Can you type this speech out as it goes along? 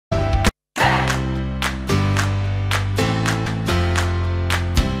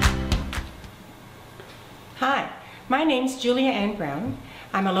My name's Julia Ann Brown.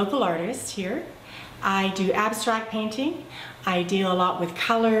 I'm a local artist here. I do abstract painting. I deal a lot with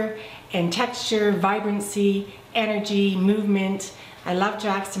color and texture, vibrancy, energy, movement. I love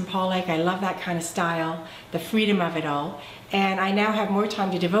Jackson Pollock. I love that kind of style, the freedom of it all. And I now have more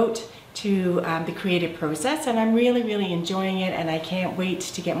time to devote to the creative process, and I'm really enjoying it, and I can't wait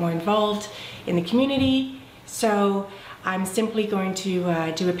to get more involved in the community. So I'm simply going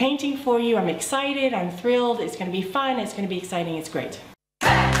to do a painting for you. I'm excited, I'm thrilled, it's going to be fun, it's going to be exciting, it's great.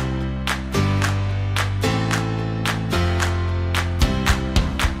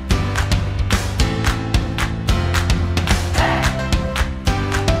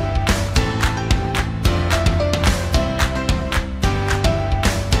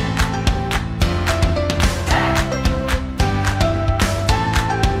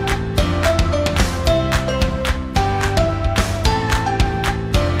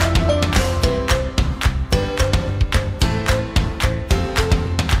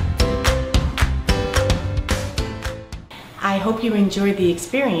 I hope you enjoyed the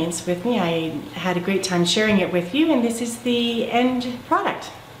experience with me. I had a great time sharing it with you, and this is the end product.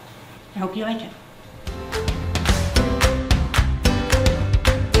 I hope you like it.